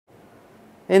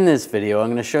In this video, I'm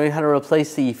going to show you how to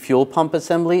replace the fuel pump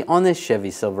assembly on this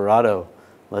Chevy Silverado.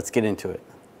 Let's get into it.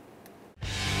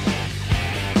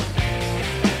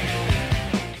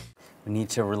 We need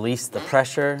to release the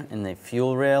pressure in the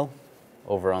fuel rail.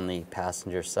 Over on the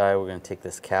passenger side, we're going to take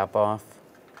this cap off.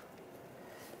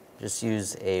 Just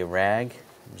use a rag,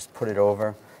 just put it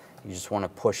over. You just want to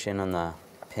push in on the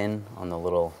pin on the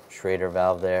little Schrader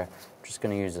valve there. I'm just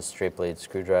going to use a straight blade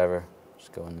screwdriver.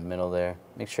 Just go in the middle there.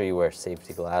 Make sure you wear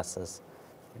safety glasses.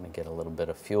 You're going to get a little bit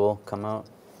of fuel come out.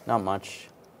 Not much.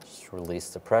 Just release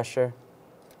the pressure.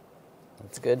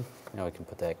 That's good. Now we can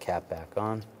put that cap back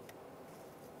on.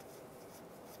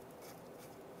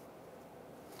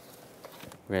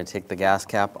 We're going to take the gas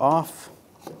cap off.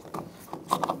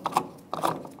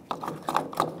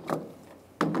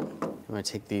 I'm going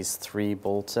to take these 3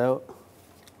 bolts out.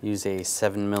 Use a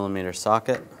 7mm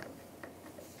socket.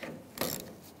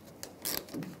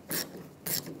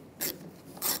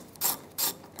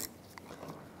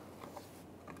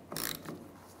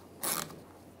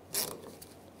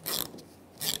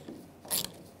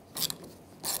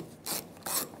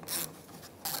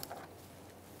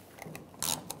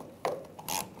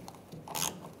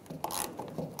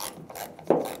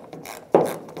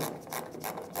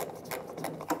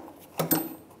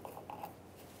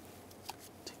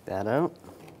 That out.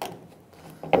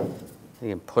 You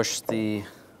can push the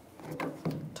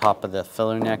top of the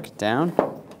filler neck down.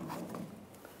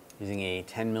 Using a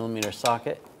 10mm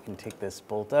socket, you can take this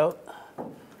bolt out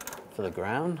for the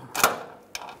ground.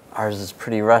 Ours is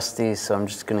pretty rusty, so I'm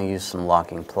just going to use some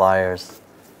locking pliers.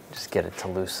 Just get it to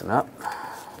loosen up.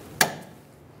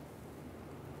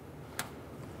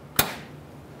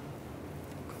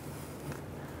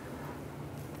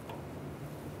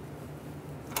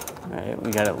 All right,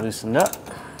 we got it loosened up.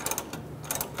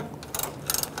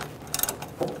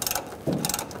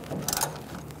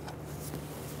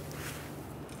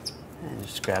 And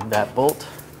just grab that bolt,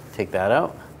 take that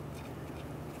out.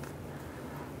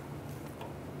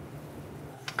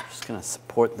 Just gonna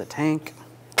support the tank.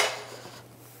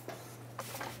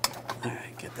 All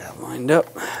right, get that lined up.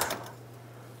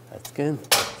 That's good,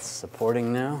 it's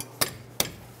supporting now.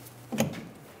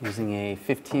 Using a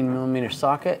 15mm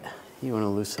socket. You want to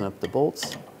loosen up the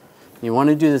bolts. You want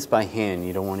to do this by hand.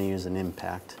 You don't want to use an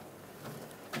impact.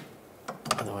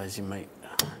 Otherwise, you might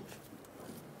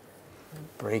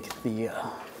break the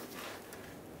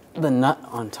nut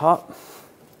on top.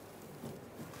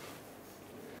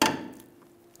 Let's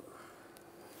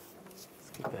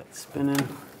keep that spinning.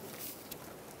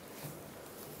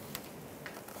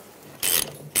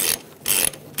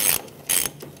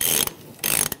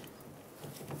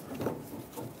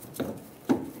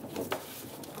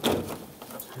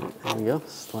 There we go,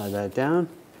 slide that down.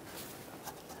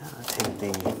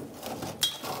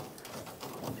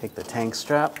 Take the tank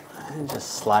strap and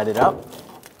just slide it up,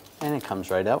 and it comes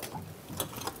right out.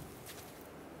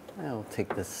 I'll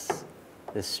take this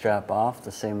strap off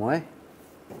the same way.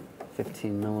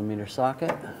 15mm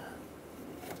socket.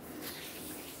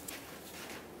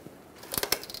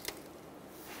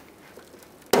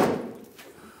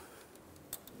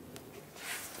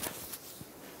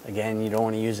 Again, you don't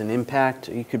want to use an impact.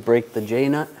 You could break the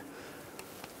J-nut.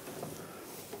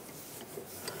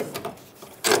 There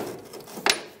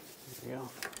we go.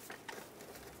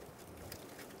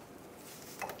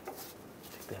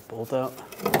 Take that bolt out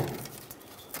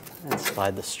and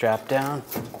slide the strap down.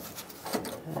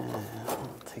 And I'll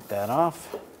take that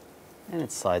off, and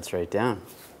it slides right down.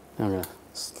 I'm going to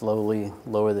slowly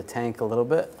lower the tank a little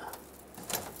bit.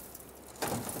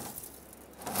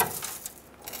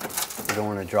 You don't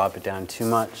want to drop it down too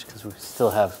much because we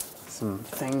still have some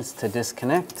things to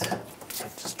disconnect. So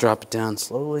just drop it down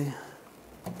slowly.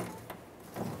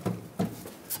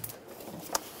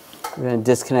 We're going to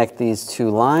disconnect these 2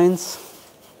 lines.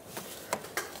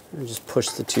 And just push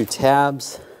the 2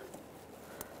 tabs.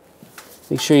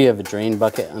 Make sure you have a drain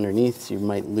bucket underneath, so you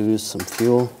might lose some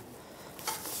fuel.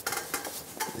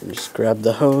 And just grab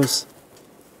the hose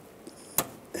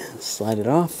and slide it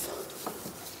off.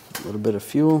 A little bit of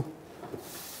fuel.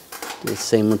 Do the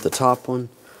same with the top one.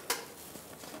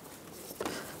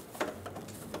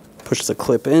 Push the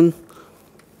clip in.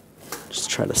 Just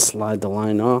try to slide the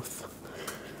line off.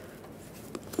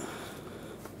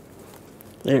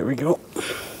 There we go.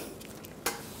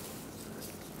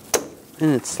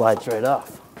 And it slides right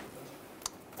off.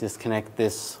 Disconnect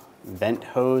this vent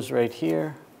hose right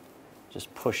here.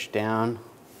 Just push down.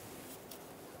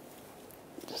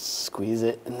 Just squeeze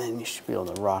it, and then you should be able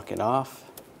to rock it off.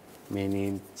 May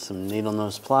need some needle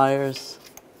nose pliers.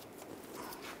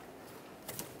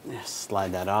 Just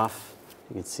slide that off.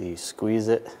 You can see, squeeze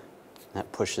it,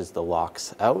 That pushes the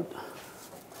locks out.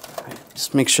 All right,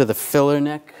 just make sure the filler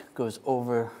neck goes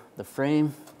over the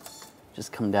frame.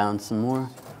 Just come down some more.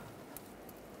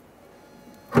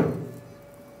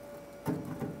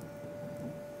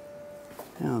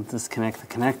 Now I'll disconnect the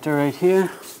connector right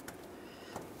here.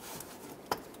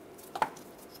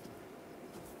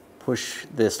 Push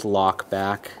this lock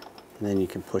back, and then you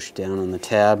can push down on the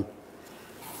tab.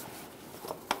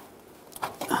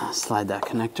 Slide that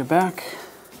connector back,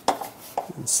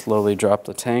 and slowly drop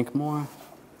the tank more.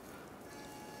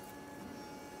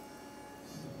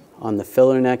 On the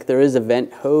filler neck, there is a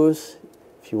vent hose.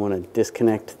 If you want to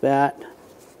disconnect that,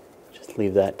 just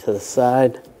leave that to the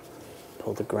side.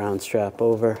 Pull the ground strap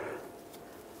over,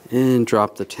 and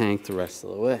drop the tank the rest of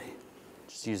the way.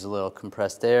 Just use a little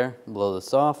compressed air, blow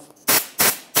this off.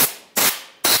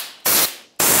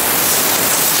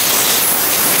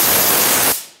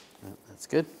 That's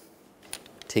good.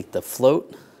 Take the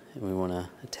float, and we want to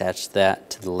attach that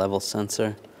to the level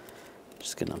sensor.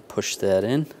 Just gonna push that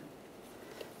in,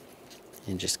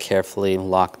 and just carefully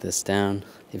lock this down.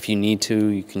 If you need to,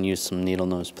 you can use some needle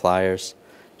nose pliers.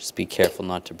 Just be careful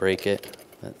not to break it,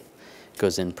 but it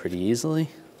goes in pretty easily.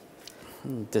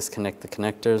 Disconnect the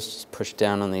connectors, just push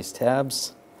down on these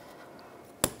tabs,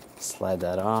 slide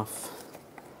that off.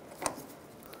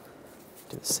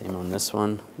 Do the same on this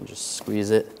one, and just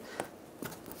squeeze it.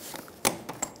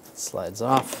 It slides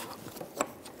off.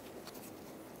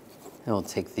 And we'll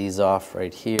take these off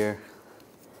right here.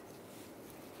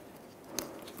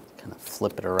 Kind of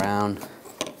flip it around,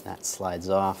 that slides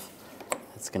off.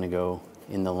 That's gonna go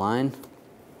in the line,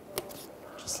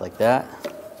 just like that.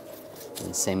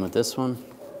 And same with this one.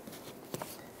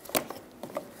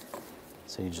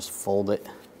 So you just fold it,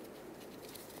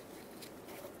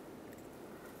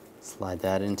 slide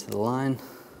that into the line.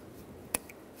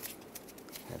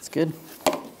 That's good.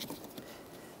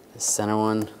 The center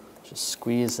one, just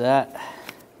squeeze that.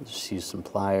 Just use some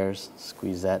pliers,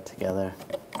 squeeze that together,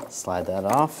 slide that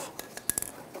off.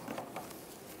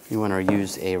 You want to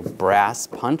use a brass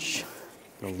punch.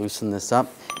 It'll loosen this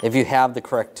up. If you have the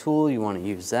correct tool, you want to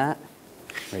use that.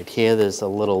 Right here, there's a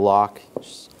little lock.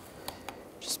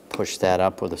 Just push that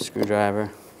up with a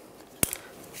screwdriver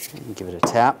and give it a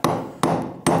tap.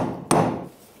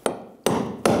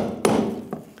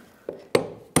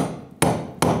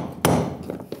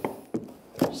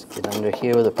 Just get under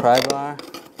here with a pry bar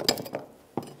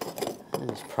and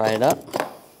just pry it up.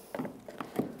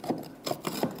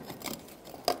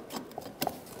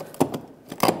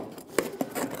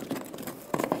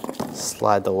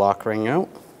 Slide the lock ring out.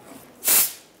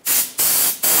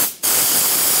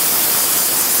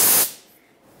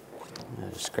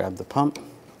 Just grab the pump,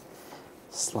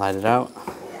 slide it out.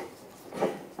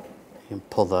 You can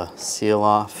pull the seal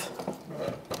off,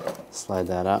 slide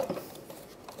that up.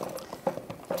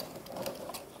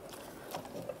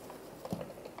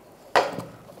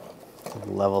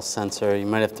 The level sensor, you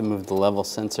might have to move the level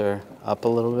sensor up a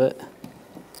little bit.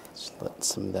 Just let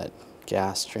some of that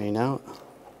gas drain out.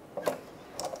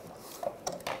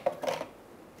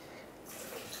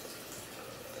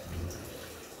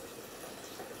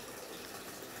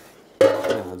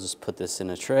 I'll just put this in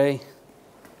a tray.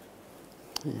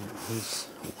 And just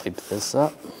wipe this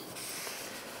up.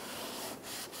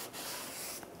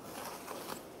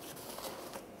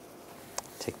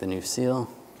 Take the new seal,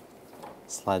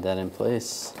 slide that in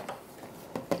place.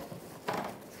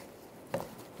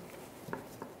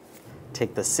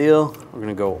 Take the seal, we're going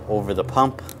to go over the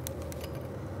pump.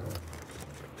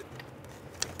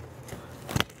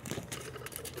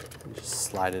 Just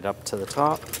slide it up to the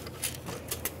top.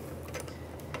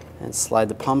 And slide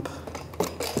the pump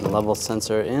and level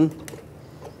sensor in.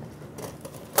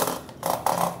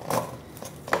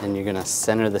 And you're going to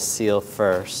center the seal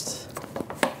first.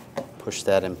 Push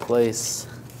that in place.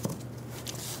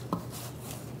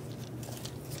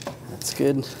 That's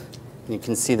good. You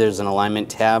can see there's an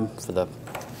alignment tab for the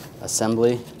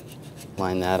assembly.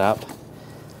 Line that up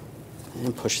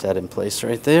and push that in place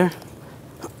right there.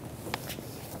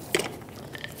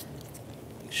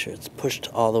 Make sure it's pushed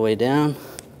all the way down.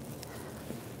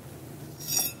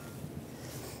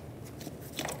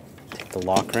 The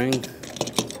lock ring,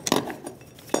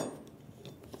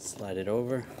 slide it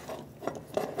over,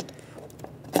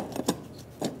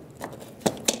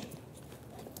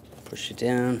 push it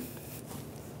down.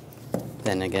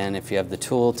 Then again, if you have the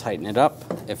tool, tighten it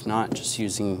up. If not, just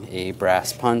using a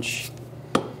brass punch,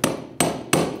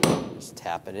 just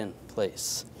tap it in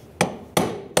place.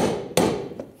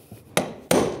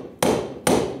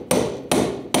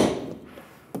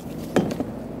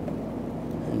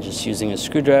 And just using a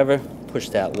screwdriver, push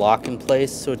that lock in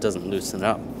place so it doesn't loosen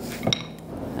up.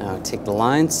 Now take the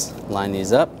lines, line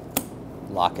these up,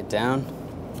 lock it down,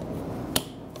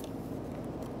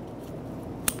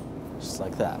 just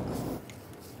like that.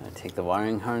 I take the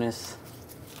wiring harness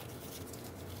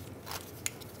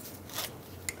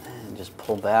and just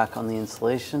pull back on the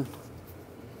insulation.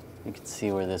 You can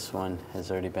see where this one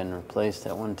has already been replaced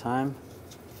at one time.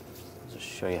 I'll just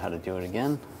show you how to do it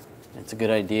again. It's a good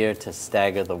idea to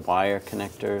stagger the wire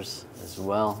connectors as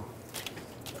well,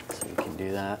 so you can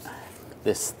do that.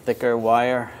 This thicker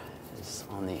wire is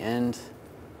on the end,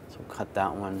 so we'll cut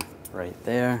that one right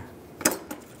there.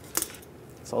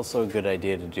 It's also a good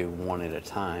idea to do one at a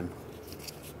time.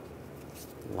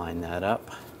 Line that up.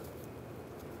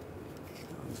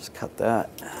 I'll just cut that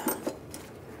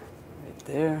right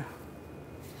there.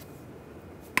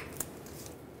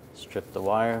 Strip the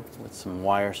wire with some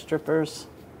wire strippers.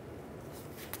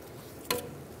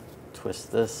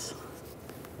 Twist this.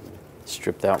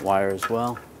 Strip that wire as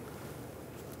well.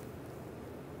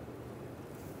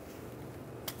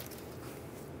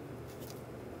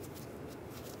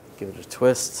 Give it a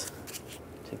twist.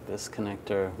 Take this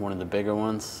connector, one of the bigger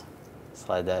ones,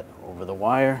 slide that over the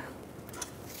wire.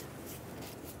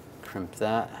 Crimp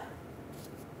that.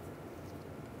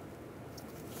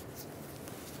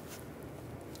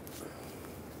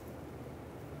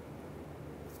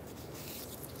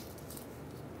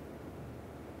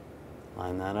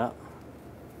 Line that up.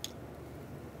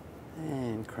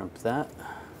 And crimp that.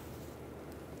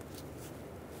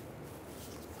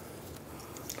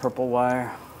 Purple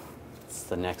wire. It's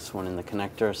the next one in the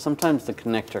connector. Sometimes the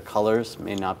connector colors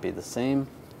may not be the same,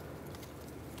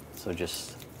 so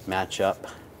just match up.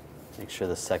 Make sure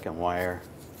the second wire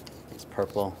is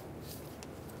purple.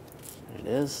 And it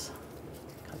is.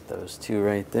 Cut those two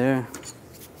right there.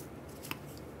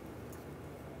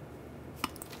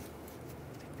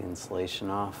 Take the insulation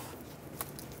off.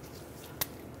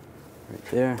 Right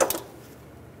there.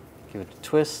 Give it a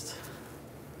twist.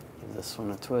 Give this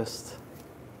one a twist.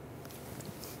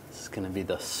 This is going to be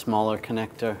the smaller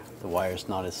connector. The wire's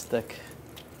not as thick.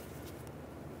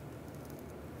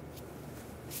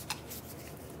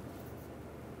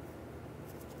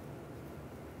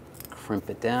 Crimp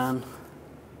it down.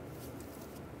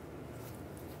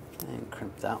 And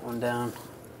crimp that one down.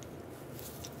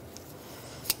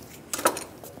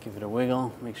 Give it a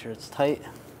wiggle, make sure it's tight.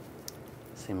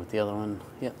 Same with the other one.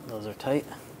 Yep, those are tight.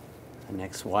 The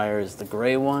next wire is the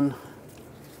gray one.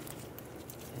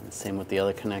 And same with the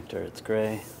other connector, it's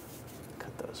gray.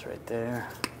 Cut those right there.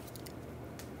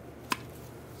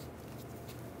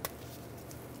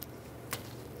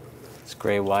 This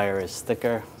gray wire is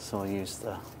thicker, so we'll use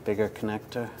the bigger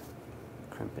connector.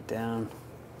 Crimp it down.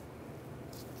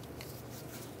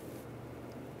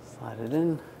 Slide it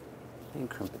in and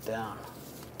crimp it down.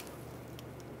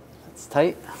 That's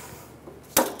tight.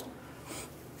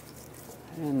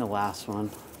 And the last one,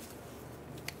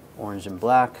 orange and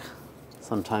black.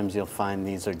 Sometimes you'll find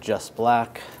these are just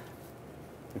black,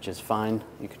 which is fine.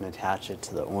 You can attach it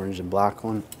to the orange and black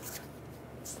one.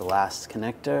 It's the last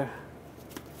connector.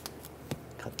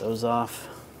 Cut those off.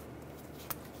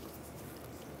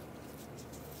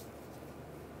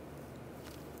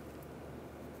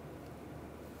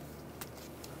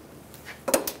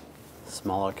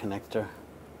 Smaller connector.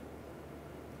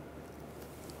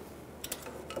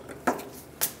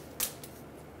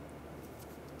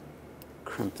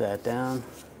 Crimp that down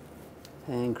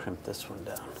and crimp this one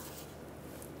down.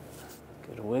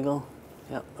 Give it a wiggle.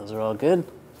 Yep, those are all good.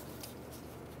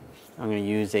 I'm going to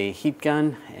use a heat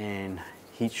gun and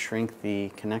heat shrink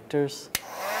the connectors.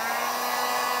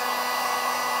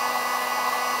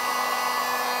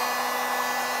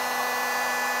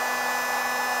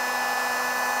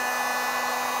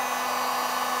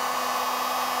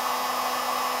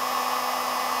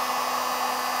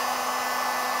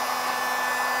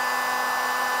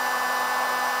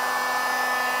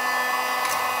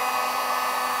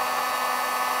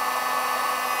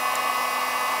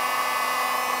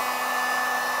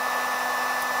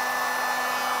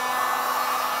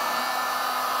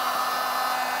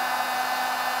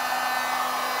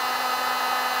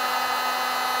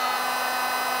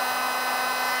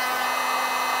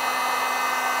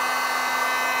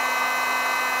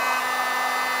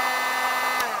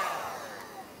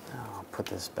 Put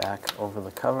this back over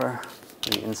the cover,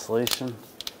 the insulation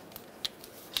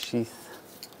sheath,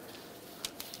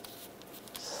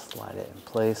 slide it in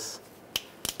place.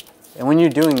 And when you're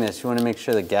doing this, you want to make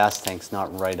sure the gas tank's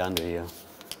not right under you.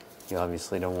 You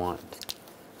obviously don't want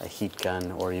a heat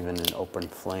gun or even an open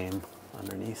flame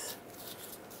underneath.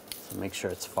 So make sure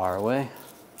it's far away.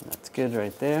 That's good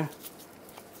right there.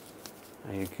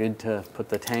 Are you good to put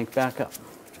the tank back up?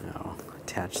 Now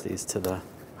attach these to the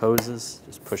hoses,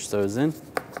 just push those in.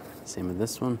 Same with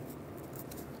this one.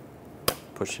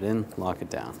 Push it in, lock it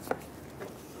down.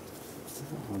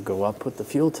 We'll go up with the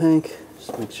fuel tank.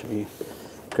 Just make sure you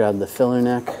grab the filler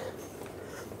neck.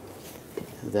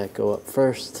 Have that go up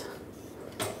first.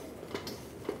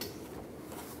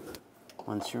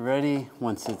 Once you're ready,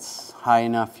 once it's high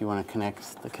enough, you want to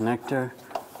connect the connector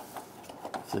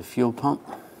to the fuel pump.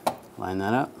 Line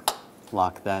that up,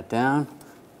 lock that down,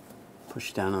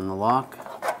 push down on the lock.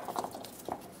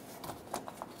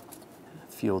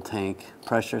 Fuel tank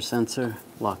pressure sensor,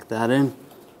 lock that in.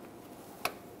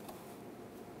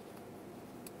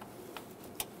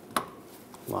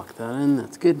 Lock that in,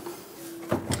 that's good.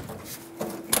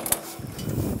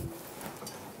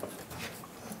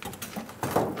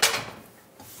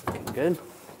 Looking good.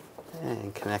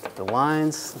 And connect the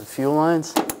lines, the fuel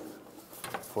lines,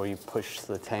 before you push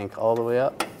the tank all the way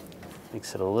up.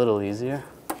 Makes it a little easier.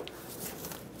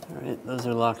 All right, those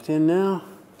are locked in now.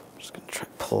 I'm just gonna try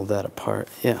to pull that apart.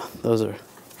 Yeah, those are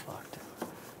locked in.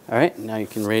 All right, now you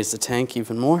can raise the tank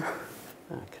even more.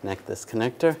 Connect this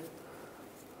connector.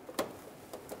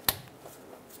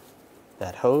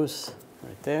 That hose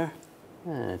right there,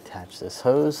 and attach this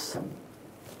hose.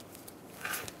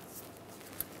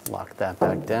 Lock that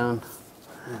back down,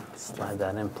 and slide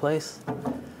that in place.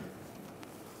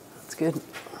 That's good.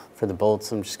 For the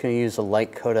bolts, I'm just gonna use a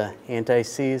light coat of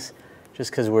anti-seize, just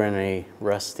because we're in a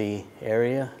rusty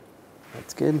area.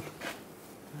 That's good.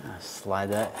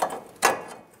 Slide that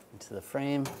into the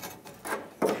frame.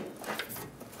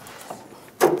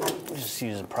 Just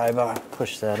use a pry bar,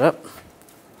 push that up.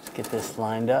 Get this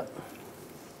lined up.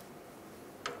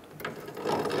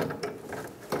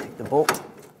 Take the bolt,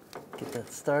 get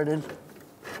that started.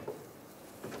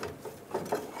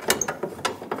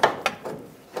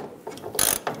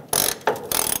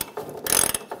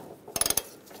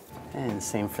 And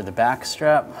same for the back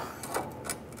strap.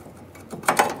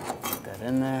 Put that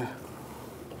in there.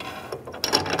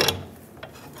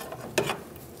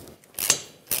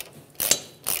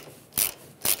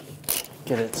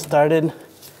 Get it started.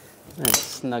 And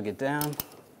snug it down.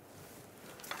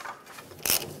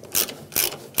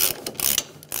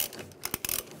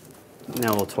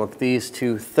 Now we'll torque these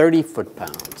to 30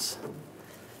 foot-pounds.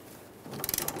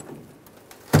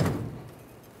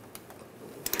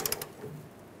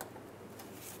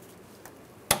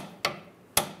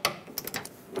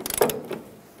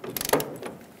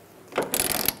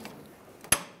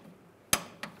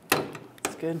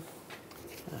 That's good.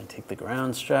 Take the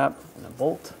ground strap and a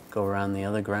bolt, go around the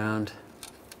other ground,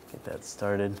 get that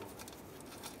started.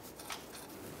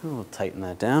 And we'll tighten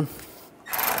that down.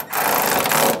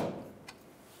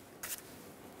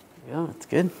 There you go, that's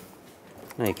good.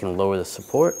 Now you can lower the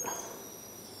support.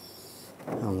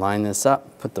 And line this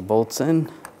up, put the bolts in,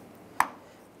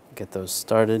 get those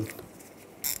started.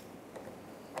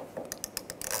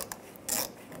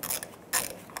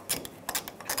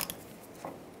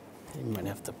 You might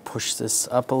have to push this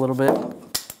up a little bit,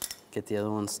 get the other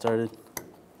one started.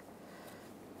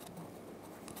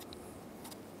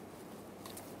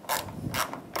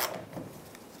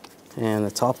 And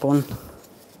the top one.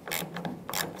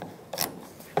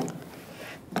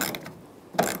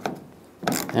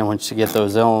 And once you get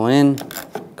those all in,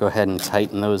 go ahead and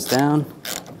tighten those down.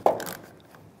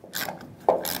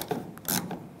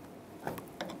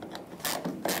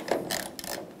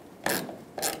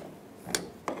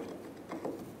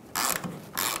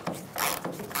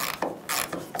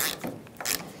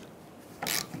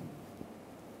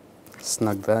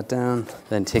 Snug that down,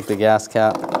 then take the gas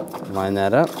cap, line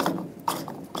that up,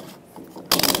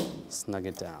 snug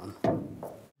it down.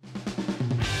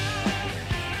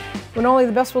 When only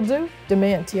the best will do,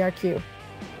 demand TRQ.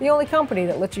 The only company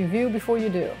that lets you view before you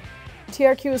do.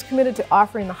 TRQ is committed to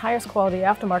offering the highest quality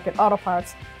aftermarket auto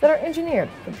parts that are engineered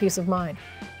for peace of mind.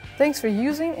 Thanks for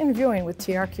using and viewing with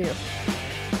TRQ.